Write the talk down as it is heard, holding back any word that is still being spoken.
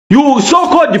You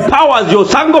so-called powers, your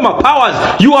Sangoma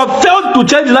powers, you have failed to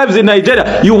change lives in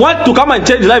Nigeria. You want to come and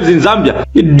change lives in Zambia.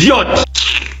 Idiot.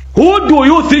 Who do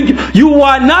you think? You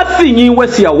are nothing in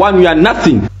West Seer 1. You are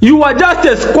nothing. You are just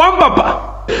a squambapa.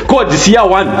 Called Seer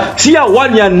 1. Seer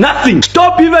 1, you are nothing.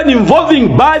 Stop even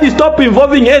involving body. Stop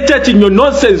involving HH in your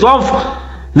nonsense.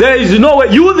 There is no way.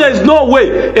 There is no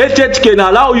way HH can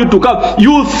allow you to come.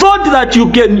 You thought that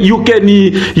you can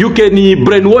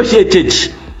brainwash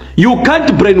HH. You can't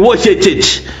brainwash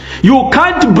HH. You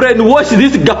can't brainwash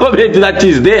this government that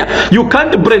is there. You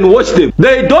can't brainwash them.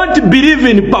 They don't believe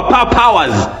in papa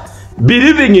powers.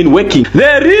 Believing in working.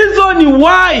 The reason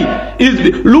why is,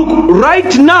 look,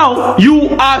 right now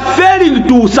you are failing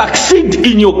to succeed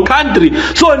in your country.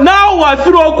 So now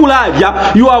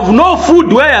you have no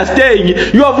food where you're staying.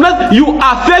 You have not. You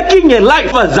are faking a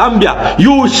life over Zambia.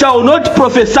 You shall not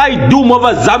prophesy doom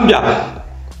over Zambia.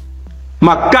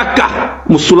 Makaka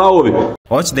musulaobe.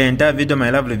 Watch the entire video,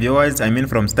 my lovely viewers,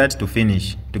 from start to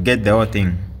finish to get the whole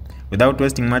thing. Without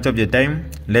wasting much of your time,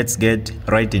 let's get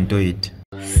right into it.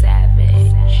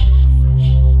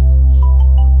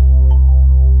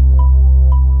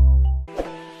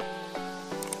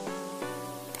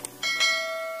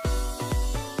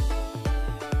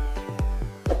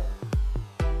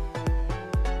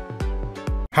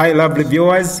 Hi lovely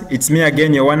viewers, it's me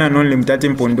again, your one and only Mutati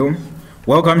Mpundu.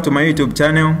 Welcome to my YouTube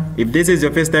channel. If this is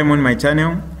your first time on my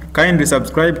channel, kindly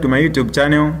subscribe to my YouTube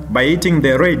channel by hitting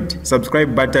the red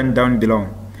subscribe button down below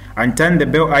and turn the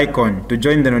bell icon to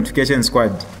join the notification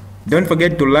squad. Don't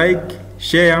forget to like,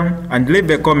 share and leave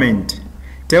a comment.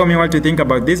 Tell me what you think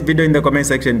about this video in the comment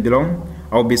section below.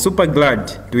 I'll be super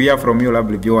glad to hear from you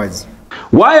lovely viewers.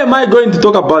 Why am I going to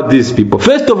talk about these people?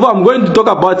 First of all, I'm going to talk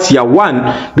about Seer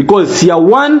 1 because Seer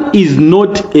 1 is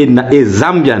not a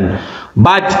Zambian,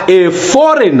 but a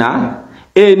foreigner,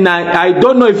 and I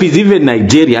don't know if he's even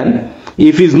Nigerian,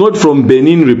 if he's not from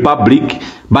Benin Republic,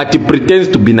 but he pretends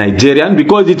to be Nigerian,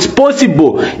 because it's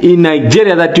possible in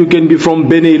Nigeria that you can be from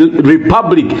Benin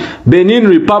Republic. Benin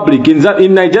Republic,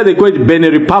 in Nigeria they call it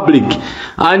Benin Republic,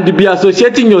 and be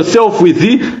associating yourself with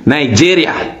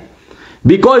Nigeria.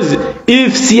 Because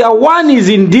if Seer 1 is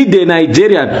indeed a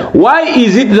Nigerian, why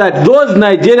is it that those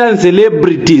Nigerian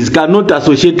celebrities cannot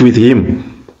associate with him?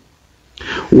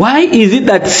 Why is it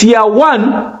that Seer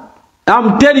 1,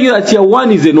 I'm telling you that Seer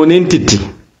 1 is a non-entity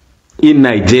in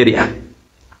Nigeria.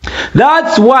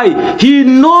 That's why he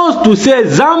knows to say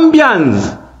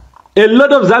Zambians, a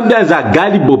lot of Zambians are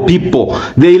gullible people.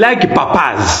 They like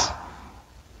papas.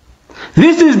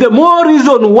 This is the more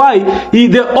reason why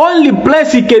the only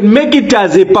place he can make it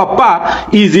as a papa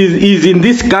is in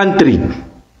this country.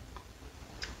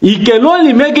 He can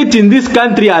only make it in this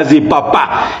country as a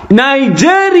papa.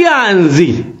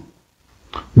 Nigerians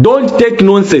don't take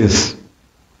nonsense.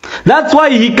 That's why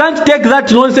he can't take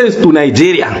that nonsense to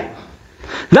Nigeria.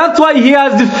 That's why he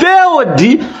has failed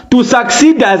to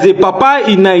succeed as a papa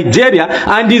in Nigeria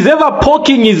and is ever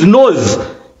poking his nose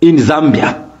in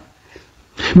Zambia.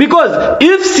 Because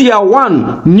if Seer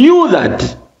 1 knew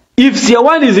that, if Seer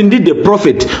 1 is indeed a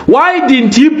prophet, why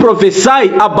didn't he prophesy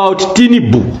about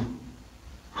Tinubu?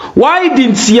 Why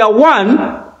didn't Seer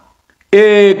 1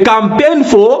 campaign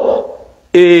for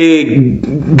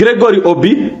Gregory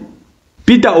Obi?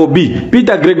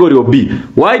 Peter Gregory Obi.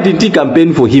 Why didn't he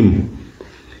campaign for him?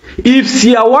 If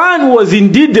Seer 1 was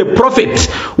indeed a prophet,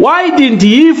 why didn't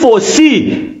he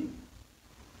foresee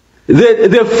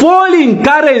the falling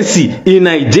currency in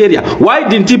Nigeria? Why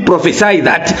didn't he prophesy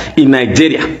that in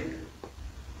Nigeria?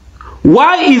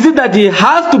 Why is it that he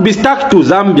has to be stuck to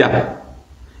Zambia?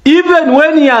 Even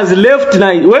when he has left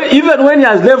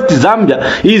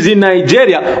Zambia, he's in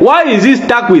Nigeria. Why is he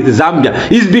stuck with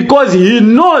Zambia? It's because he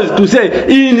knows to say,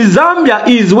 in Zambia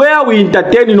is where we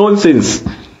entertain nonsense.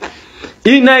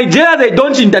 In Nigeria, they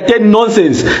don't entertain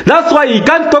nonsense. That's why he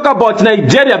can't talk about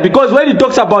Nigeria, because when he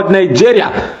talks about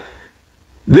Nigeria,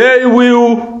 they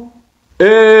will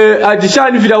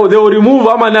remove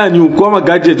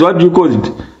gadgets. What do you call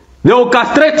it? They will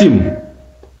castrate him.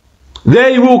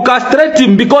 They will castrate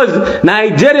him because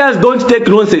Nigerians don't take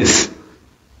nonsense.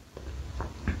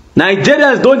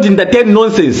 Nigerians don't entertain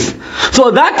nonsense.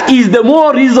 So that is the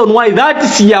more reason why that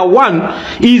Seer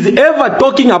 1 is ever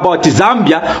talking about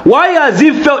Zambia. Why has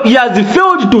he failed? He has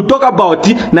failed to talk about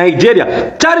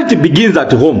Nigeria. Charity begins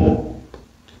at home.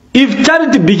 If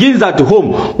charity begins at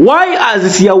home, why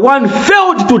has Seer 1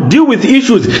 failed to deal with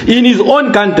issues in his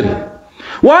own country?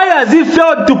 Why has he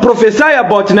failed to prophesy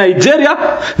about Nigeria?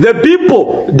 The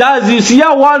people, does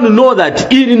Seer 1 know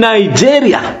that in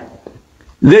Nigeria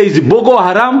there is Boko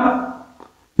Haram,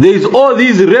 There is all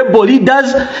these rebel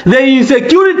leaders. The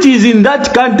insecurities in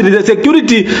that country, the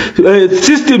security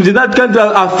systems in that country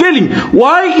are failing.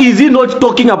 Why is he not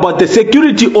talking about the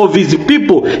security of his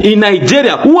people in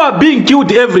Nigeria who are being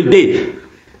killed every day?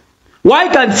 Why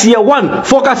can't Seer 1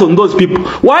 focus on those people?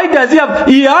 Why does he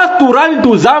has to run to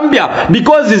Zambia?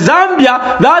 Because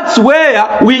Zambia, that's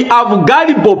where we have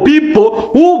gullible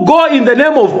people who go in the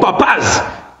name of papas.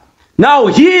 Now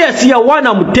here, Seer 1,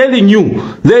 I'm telling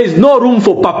you, there is no room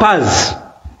for papas.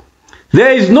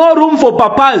 There is no room for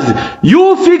papas.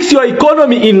 You fix your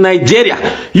economy in Nigeria.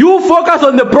 You focus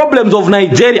on the problems of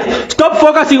Nigeria. Stop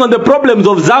focusing on the problems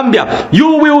of Zambia.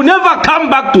 You will never come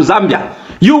back to Zambia.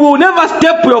 You will never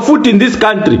step your foot in this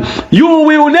country. You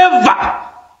will never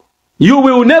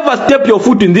step your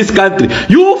foot in this country.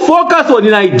 You focus on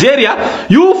Nigeria.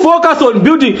 You focus on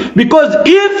building. Because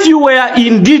if you were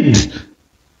indeed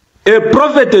a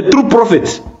prophet, a true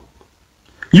prophet,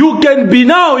 you can be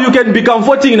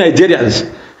comforting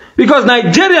Nigerians. Because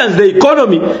Nigerians, the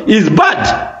economy is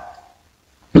bad.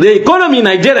 The economy in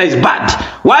Nigeria is bad.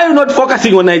 Why are you not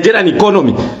focusing on Nigerian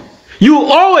economy? You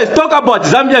always talk about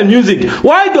Zambian music.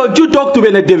 Why don't you talk to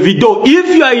Davido?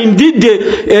 If you are indeed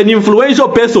an influential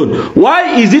person,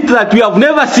 why is it that we have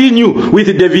never seen you with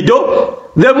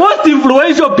Davido? The most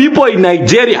influential people in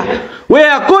Nigeria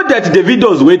were called at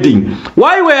Davido's wedding.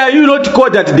 Why were you not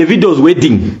called at Davido's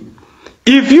wedding?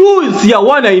 If you, Seer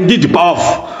 1, are indeed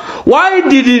powerful, why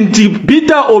didn't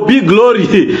Peter Obi Glory,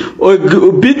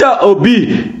 Peter Obi,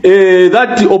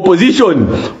 that opposition,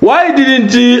 why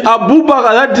didn't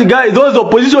Abubakar, that guy, those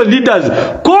opposition leaders,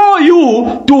 call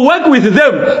you to work with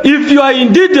them if you are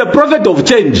indeed a prophet of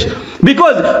change?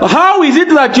 Because how is it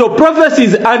that your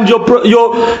prophecies and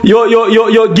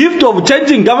your gift of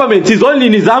changing governments is only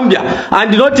in Zambia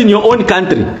and not in your own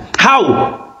country?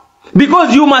 How?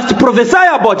 Because you must prophesy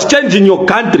about change in your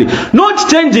country, not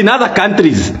change in other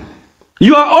countries.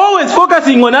 You are always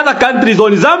focusing on other countries,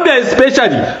 on Zambia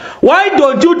especially. Why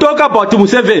don't you talk about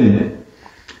Museveni?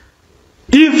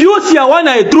 If you, Seer 1,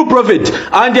 are a true prophet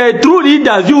and a true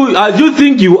leader as you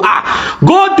think you are,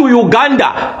 go to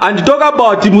Uganda and talk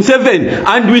about Museveni,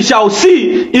 and we shall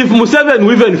see if Museveni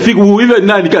will even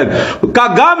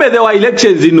Kagame, there were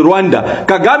elections in Rwanda.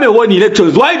 Kagame won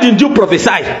elections. Why didn't you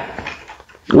prophesy?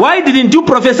 Why didn't you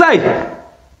prophesy?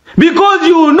 Because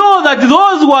you know that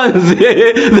those ones,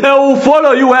 they will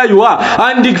follow you where you are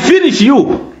and finish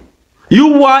you.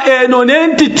 You are a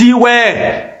non-entity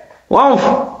where,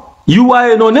 wow, you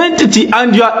are a non-entity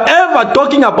and you are ever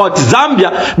talking about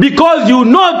Zambia because you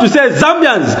know to say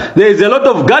Zambians, there is a lot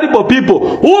of gullible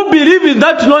people who believe in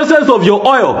that nonsense of your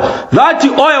oil. That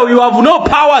oil, you have no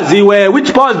powers.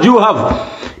 Which powers do you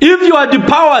have? If you are the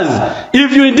powers,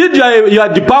 if you indeed you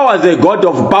are the powers, a god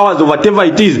of powers or whatever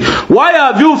it is, why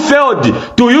have you failed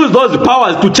to use those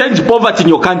powers to change poverty in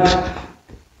your country?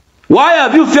 Why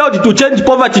have you failed to change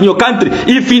poverty in your country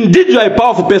if indeed you are a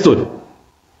powerful person?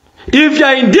 If you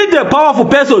are indeed a powerful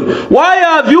person, why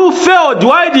have you failed?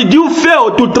 Why did you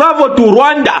fail to travel to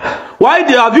Rwanda? Why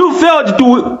have you failed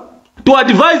to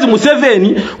advise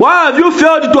Museveni? Why have you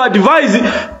failed to advise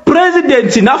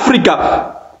presidents in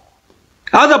Africa?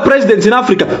 Other presidents in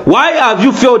Africa, why have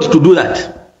you failed to do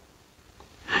that?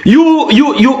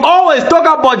 You always talk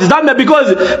about Zambia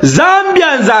because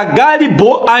Zambians are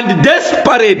gullible and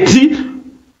desperate.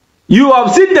 You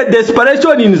have seen the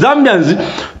desperation in Zambians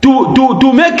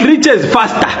to make riches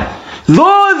faster.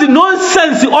 Those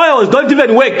nonsense oils don't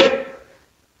even work.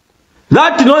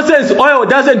 That nonsense oil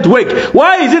doesn't work.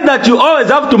 Why is it that you always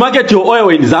have to market your oil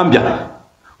in Zambia?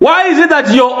 Why is it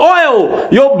that your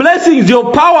oil, your blessings,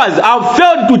 your powers have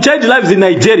failed to change lives in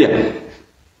Nigeria?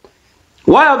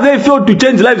 Why have they failed to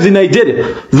change lives in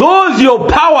Nigeria? Those your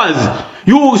powers,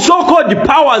 you so-called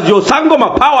powers, your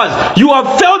Sangoma powers, you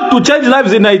have failed to change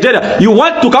lives in Nigeria. You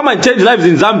want to come and change lives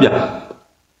in Zambia.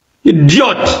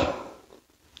 Idiot.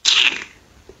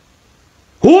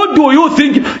 Who do you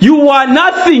think? You are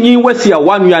nothing in Seer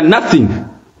 1. You are nothing.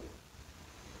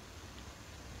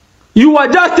 You are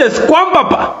just a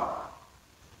squambapa.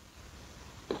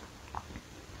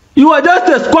 You are just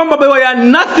a squambapa. You are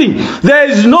nothing. There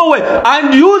is no way.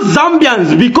 And you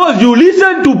Zambians, because you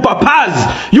listen to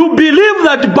papas, you believe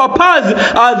that papas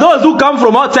are those who come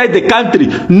from outside the country.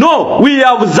 No, we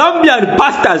have Zambian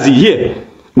pastors here.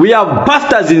 We have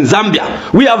pastors in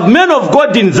Zambia. We have men of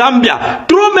God in Zambia.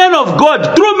 True men of God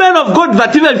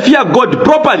that even fear God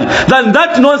properly. Than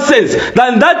that nonsense.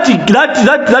 Than that thing,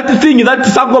 that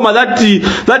Sangoma,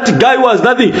 that guy was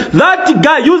nothing. That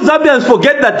guy, you Zambians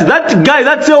forget that. That guy,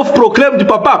 that self-proclaimed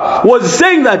papa, was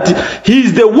saying that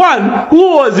he's the one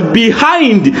who was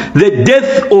behind the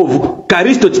death of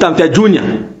Karisto Chitamfia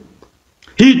Jr.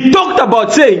 He talked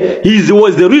about saying he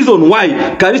was the reason why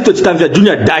Kalisto Chitamvya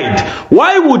Jr. died.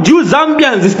 Why would you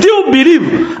Zambians still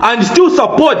believe and still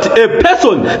support a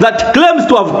person that claims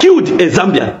to have killed a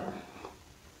Zambian?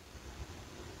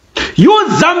 You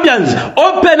Zambians,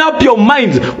 open up your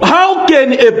minds. How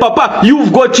can a papa,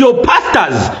 you've got your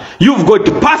pastors, you've got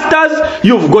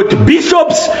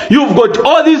bishops, you've got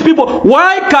all these people.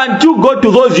 Why can't you go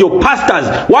to those your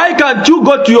pastors? Why can't you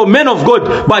go to your men of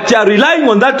God? But you are relying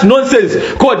on that nonsense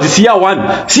called Seer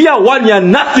 1. Seer 1, you are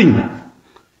nothing.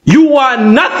 You are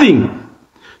nothing.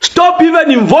 Stop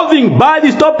even involving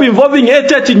bodies, stop involving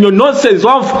HH in your nonsense.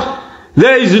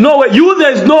 There is no way.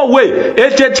 There is no way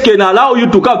HH can allow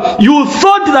you to come. You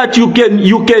thought that you can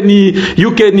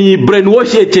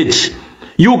brainwash HH.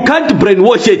 You can't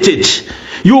brainwash HH.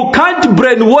 You can't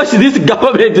brainwash this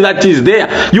government that is there.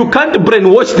 You can't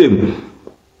brainwash them.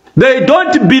 They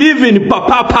don't believe in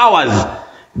papa powers,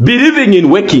 believing in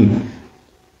working.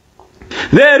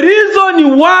 The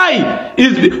reason why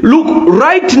is, look,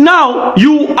 right now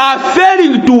you are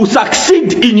failing to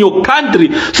succeed in your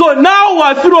country. So now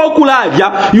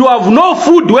you have no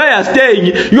food where you're staying.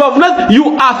 You have not.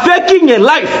 You are faking a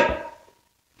life.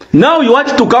 Now you want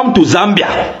to come to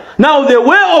Zambia. Now the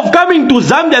way of coming to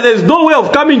Zambia, there is no way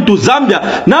of coming to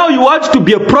Zambia. Now you want to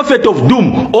be a prophet of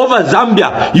doom over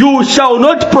Zambia. You shall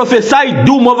not prophesy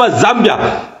doom over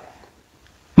Zambia.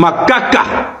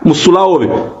 Makaka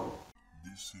musulaowe.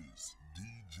 This is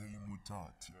DJ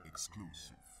Mutati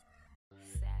exclusive.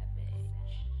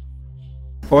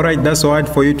 Alright, that's all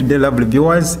for you today, lovely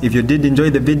viewers. If you did enjoy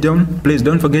the video, please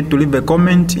don't forget to leave a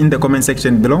comment in the comment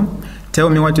section below. Tell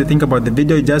me what you think about the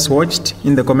video you just watched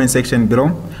in the comment section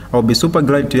below. I'll be super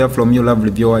glad to hear from you,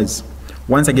 lovely viewers.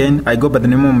 Once again, I go by the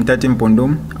name of Mutati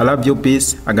Mpundu. I love you,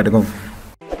 peace, I gotta go.